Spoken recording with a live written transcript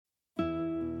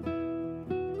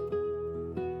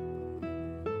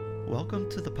Welcome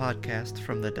to the podcast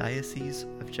from the Diocese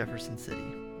of Jefferson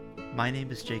City. My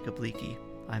name is Jacob Leakey.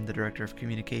 I'm the Director of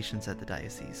Communications at the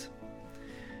Diocese.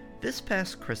 This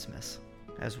past Christmas,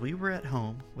 as we were at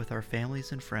home with our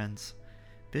families and friends,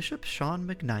 Bishop Shawn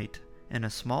McKnight and a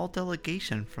small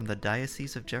delegation from the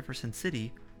Diocese of Jefferson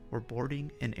City were boarding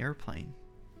an airplane.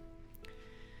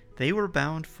 They were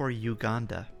bound for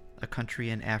Uganda, a country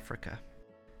in Africa.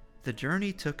 The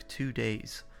journey took 2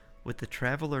 days, with the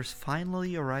travelers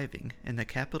finally arriving in the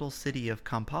capital city of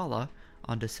Kampala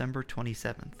on December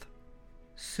 27th.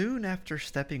 Soon after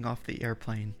stepping off the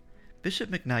airplane,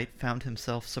 Bishop McKnight found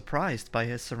himself surprised by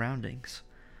his surroundings,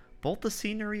 both the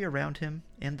scenery around him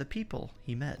and the people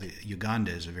he met.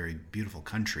 Uganda is a very beautiful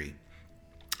country.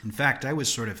 In fact, I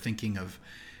was sort of thinking of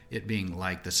it being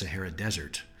like the Sahara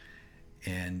Desert,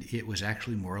 and it was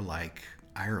actually more like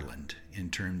Ireland in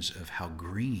terms of how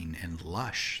green and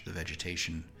lush the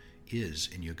vegetation is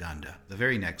in Uganda. The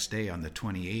very next day, on the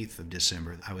 28th of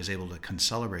December, I was able to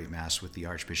concelebrate Mass with the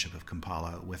Archbishop of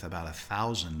Kampala with about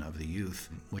 1,000 of the youth,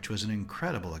 which was an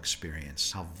incredible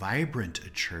experience. How vibrant a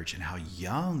church and how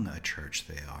young a church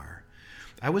they are.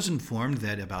 I was informed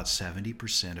that about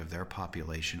 70% of their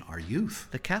population are youth.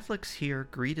 The Catholics here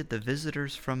greeted the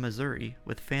visitors from Missouri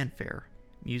with fanfare,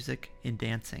 music, and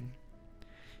dancing.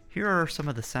 Here are some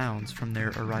of the sounds from their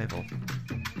arrival.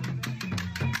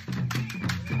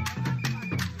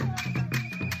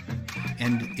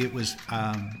 And it was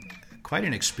quite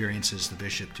an experience as the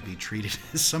bishop to be treated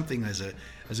as something as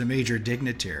a major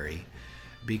dignitary,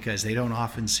 because they don't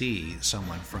often see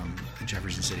someone from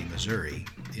Jefferson City, Missouri,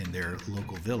 in their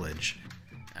local village.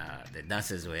 The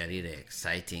dances were really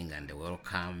exciting, and the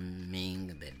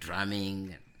welcoming, the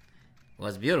drumming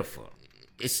was beautiful.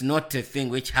 It's not a thing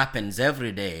which happens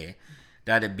every day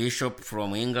that a bishop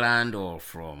from England or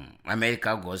from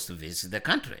America goes to visit the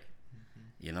country.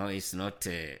 You know, it's not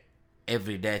a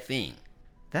everyday thing.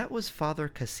 That was Father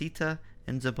Boniface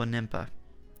Nzabonimpa,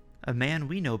 a man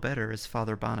we know better as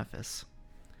Father Boniface.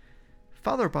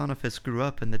 Father Boniface grew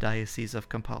up in the Diocese of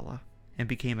Kampala and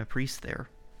became a priest there.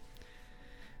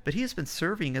 But he has been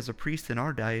serving as a priest in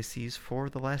our diocese for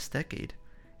the last decade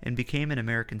and became an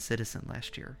American citizen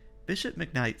last year. Bishop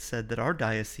McKnight said that our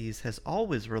diocese has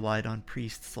always relied on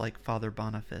priests like Father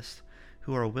Boniface,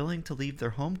 who are willing to leave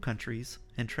their home countries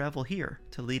and travel here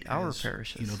to lead our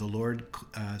parishes. You know, the Lord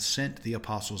sent the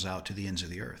apostles out to the ends of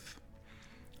the earth.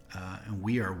 And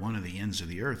we are one of the ends of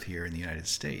the earth here in the United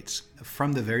States.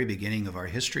 From the very beginning of our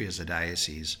history as a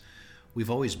diocese,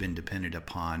 we've always been dependent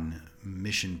upon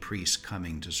mission priests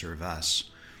coming to serve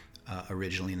us.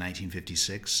 Originally in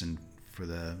 1956, and for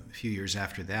the few years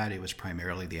after that, it was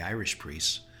primarily the Irish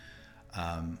priests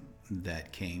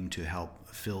that came to help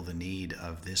fill the need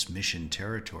of this mission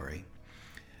territory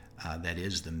that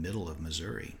is the middle of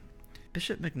Missouri.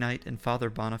 Bishop McKnight and Father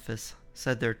Boniface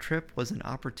said their trip was an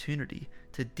opportunity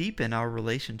to deepen our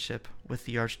relationship with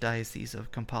the Archdiocese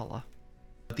of Kampala.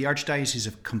 The Archdiocese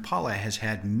of Kampala has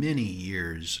had many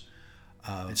years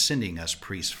of sending us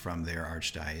priests from their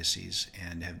archdiocese,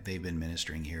 and they've been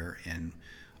ministering here and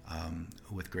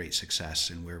with great success,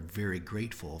 and we're very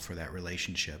grateful for that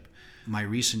relationship. My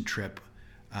recent trip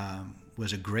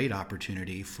was a great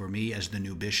opportunity for me as the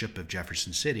new Bishop of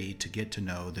Jefferson City to get to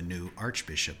know the new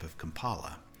Archbishop of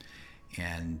Kampala.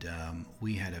 And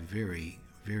we had a very,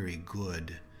 very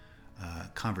good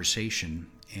conversation,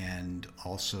 and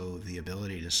also the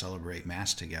ability to celebrate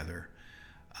Mass together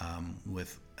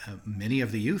with many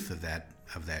of the youth of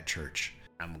that church.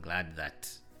 I'm glad that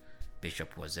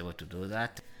Bishop was able to do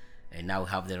that. And now we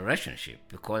have the relationship,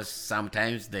 because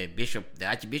sometimes the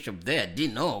Archbishop there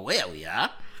didn't know where we are.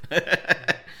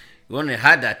 We only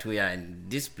heard that we are in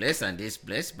this place and this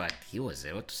place, but he was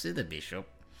able to see the bishop.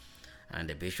 And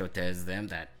the bishop tells them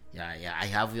that, I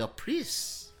have your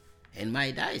priests in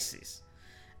my diocese.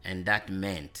 And that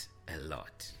meant a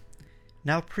lot.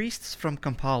 Now, priests from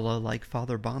Kampala, like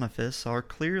Father Boniface, are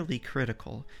clearly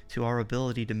critical to our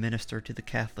ability to minister to the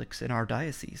Catholics in our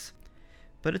diocese.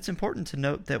 But it's important to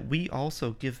note that we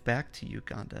also give back to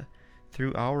Uganda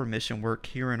through our mission work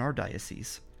here in our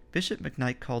diocese. Bishop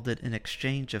McKnight called it an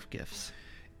exchange of gifts.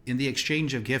 In the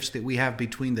exchange of gifts that we have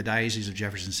between the Diocese of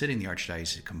Jefferson City and the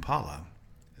Archdiocese of Kampala,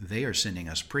 they are sending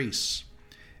us priests,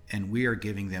 and we are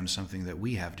giving them something that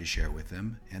we have to share with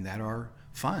them, and that are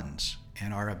funds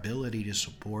and our ability to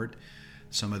support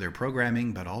some of their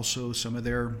programming, but also some of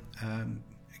their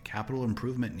capital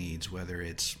improvement needs, whether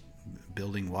it's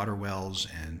building water wells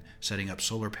and setting up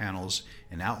solar panels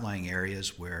in outlying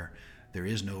areas where there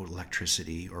is no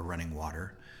electricity or running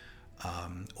water,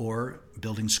 or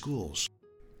building schools.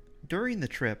 During the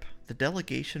trip, the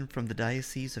delegation from the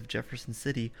Diocese of Jefferson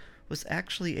City was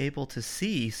actually able to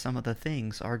see some of the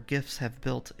things our gifts have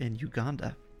built in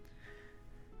Uganda.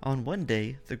 On one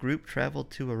day, the group traveled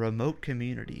to a remote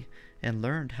community and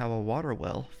learned how a water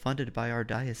well funded by our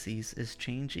diocese is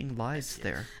changing lives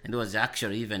there. And it was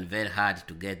actually even very hard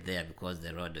to get there because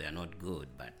the roads were not good,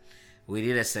 but we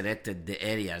really selected the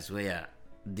areas where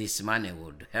this money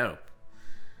would help,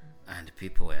 and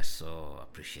people were so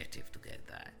appreciative to get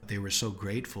that. They were so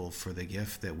grateful for the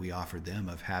gift that we offered them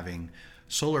of having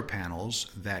solar panels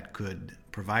that could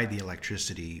provide the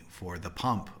electricity for the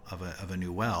pump of a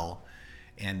new well,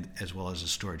 and as well as a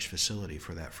storage facility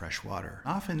for that fresh water.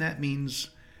 Often that means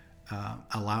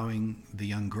allowing the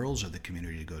young girls of the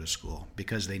community to go to school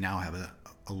because they now have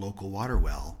a local water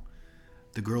well.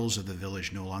 The girls of the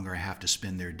village no longer have to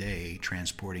spend their day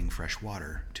transporting fresh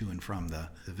water to and from the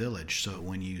village. So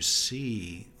when you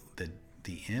see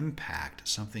the impact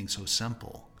something so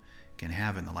simple can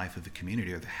have in the life of the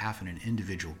community, or the half in an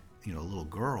individual, little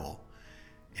girl,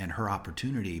 and her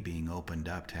opportunity being opened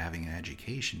up to having an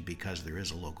education because there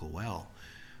is a local well,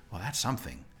 well, that's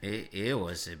something. It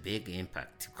was a big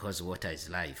impact because water is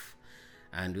life.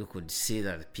 And we could see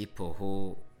that people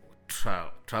who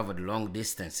traveled long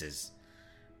distances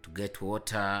to get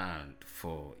water and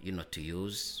for, to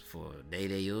use, for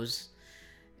daily use,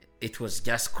 it was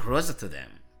just closer to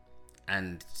them.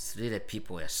 And really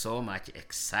people were so much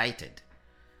excited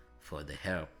for the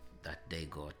help that they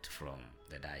got from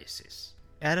the diocese.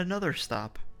 At another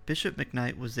stop, Bishop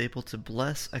McKnight was able to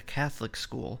bless a Catholic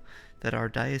school that our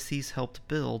diocese helped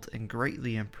build and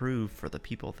greatly improve for the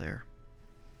people there.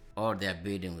 All their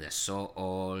buildings were so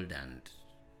old and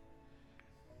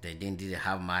they didn't really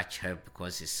have much help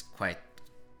because it's quite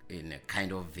in a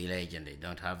kind of village and they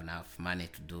don't have enough money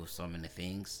to do so many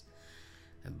things.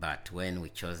 But when we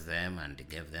chose them and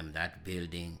gave them that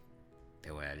building,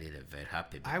 they were really very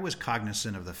happy. I was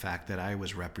cognizant of the fact that I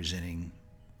was representing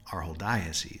our whole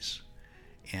diocese.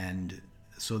 And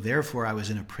so therefore I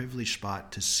was in a privileged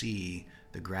spot to see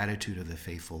the gratitude of the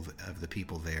faithful, of the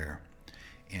people there,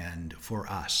 and for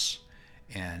us.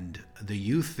 And the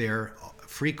youth there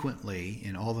frequently,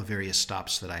 in all the various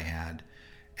stops that I had,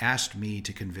 asked me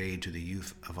to convey to the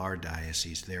youth of our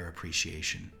diocese their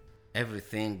appreciation.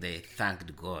 Everything they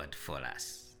thanked God for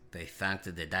us. They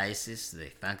thanked the diocese, they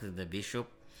thanked the bishop,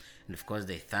 and of course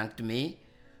they thanked me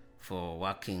for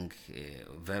working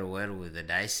very well with the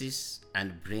diocese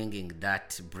and bringing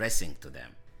that blessing to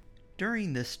them.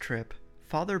 During this trip,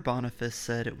 Father Boniface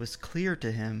said it was clear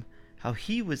to him how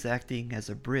he was acting as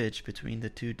a bridge between the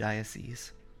two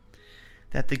dioceses,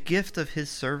 that the gift of his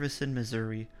service in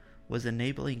Missouri was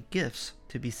enabling gifts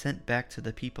to be sent back to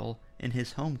the people in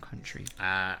his home country.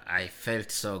 I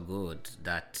felt so good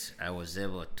that I was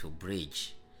able to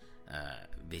bridge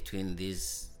between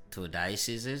these two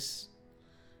dioceses,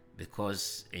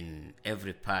 because in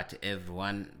every part,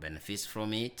 everyone benefits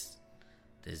from it.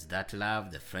 There's that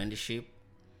love, the friendship,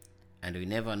 and we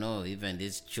never know, even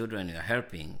these children you're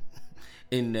helping,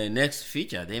 in the next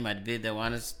future, they might be the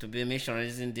ones to be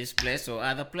missionaries in this place or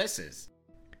other places.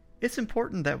 It's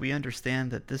important that we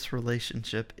understand that this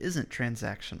relationship isn't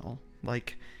transactional.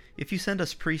 Like, if you send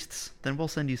us priests, then we'll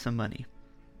send you some money.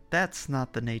 That's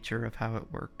not the nature of how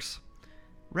it works.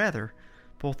 Rather,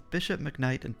 both Bishop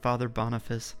McKnight and Father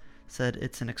Boniface said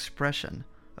it's an expression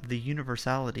of the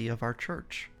universality of our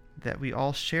church, that we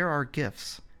all share our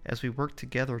gifts as we work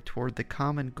together toward the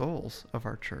common goals of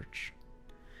our church.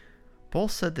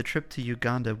 Both said the trip to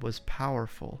Uganda was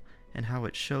powerful and how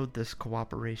it showed this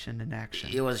cooperation in action.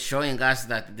 It was showing us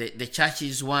that the church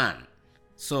is one.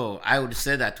 So I would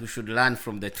say that we should learn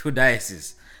from the two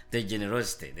dioceses, the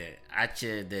generosity.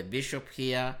 The bishop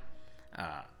here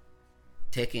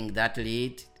taking that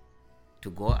lead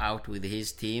to go out with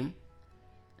his team,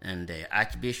 and the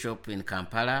Archbishop in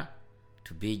Kampala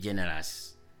to be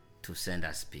generous to send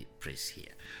us priests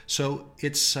here. So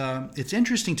it's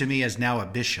interesting to me as now a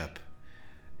bishop,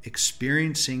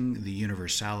 experiencing the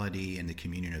universality and the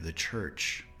communion of the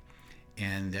church,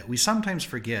 and that we sometimes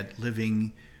forget,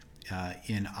 living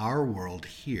in our world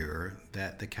here,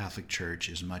 that the Catholic Church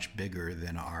is much bigger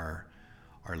than our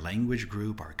language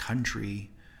group, our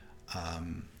country,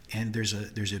 and there's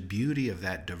a beauty of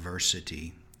that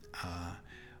diversity,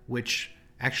 which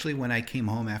actually, when I came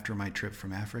home after my trip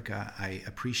from Africa, I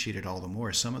appreciated all the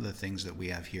more some of the things that we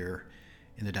have here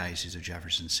in the Diocese of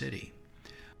Jefferson City.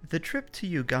 The trip to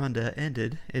Uganda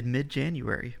ended in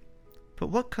mid-January, but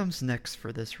what comes next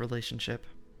for this relationship?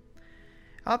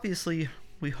 Obviously,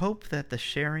 we hope that the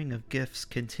sharing of gifts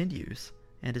continues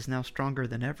and is now stronger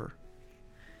than ever.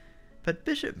 But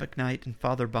Bishop McKnight and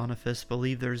Father Boniface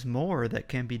believe there's more that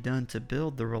can be done to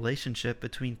build the relationship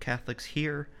between Catholics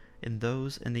here in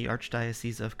those in the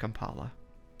Archdiocese of Kampala.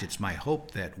 It's my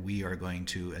hope that we are going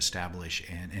to establish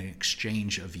an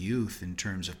exchange of youth in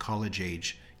terms of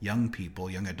college-age young people,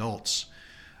 young adults,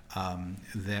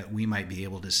 that we might be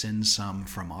able to send some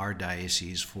from our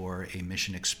diocese for a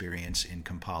mission experience in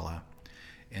Kampala,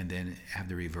 and then have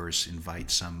the reverse,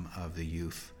 invite some of the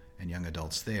youth and young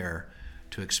adults there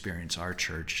to experience our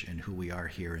church and who we are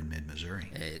here in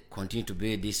mid-Missouri. Continue to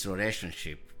build this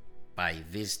relationship by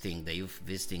visiting the youth,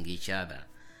 visiting each other,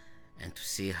 and to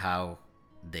see how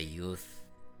the youth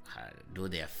do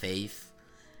their faith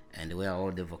and where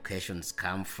all the vocations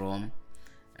come from.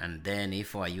 And then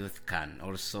if our youth can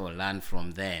also learn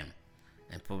from them,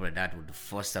 and probably that would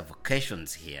foster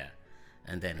vocations here,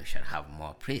 and then we shall have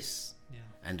more priests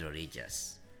and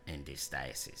religious in this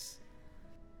diocese.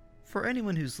 For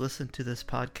anyone who's listened to this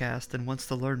podcast and wants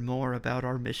to learn more about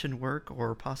our mission work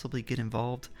or possibly get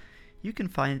involved, you can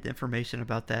find information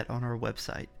about that on our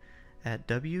website at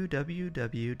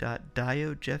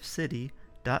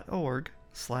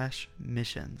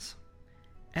www.diocescity.org/missions.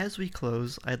 As we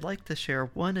close, I'd like to share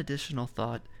one additional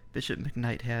thought Bishop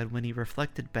McKnight had when he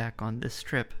reflected back on this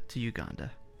trip to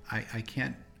Uganda. I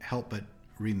can't help but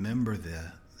remember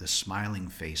the smiling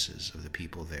faces of the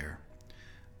people there,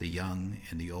 the young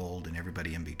and the old and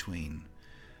everybody in between.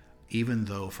 Even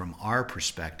though from our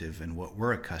perspective and what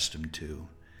we're accustomed to,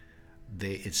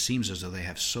 it seems as though they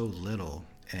have so little,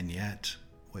 and yet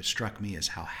what struck me is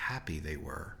how happy they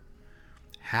were.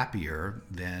 Happier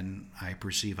than I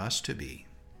perceive us to be,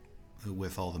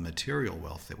 with all the material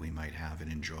wealth that we might have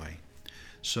and enjoy.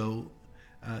 So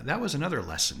that was another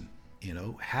lesson.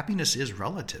 Happiness is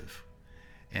relative.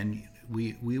 And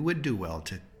we would do well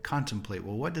to contemplate,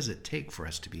 well, what does it take for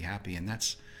us to be happy? And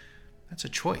that's a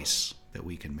choice that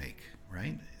we can make,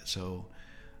 right? So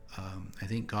I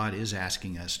think God is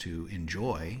asking us to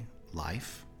enjoy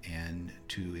life and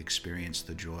to experience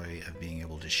the joy of being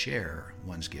able to share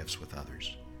one's gifts with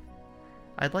others.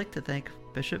 I'd like to thank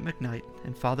Bishop McKnight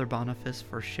and Father Boniface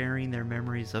for sharing their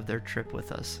memories of their trip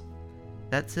with us.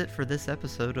 That's it for this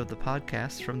episode of the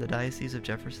podcast from the Diocese of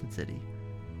Jefferson City.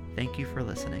 Thank you for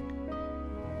listening.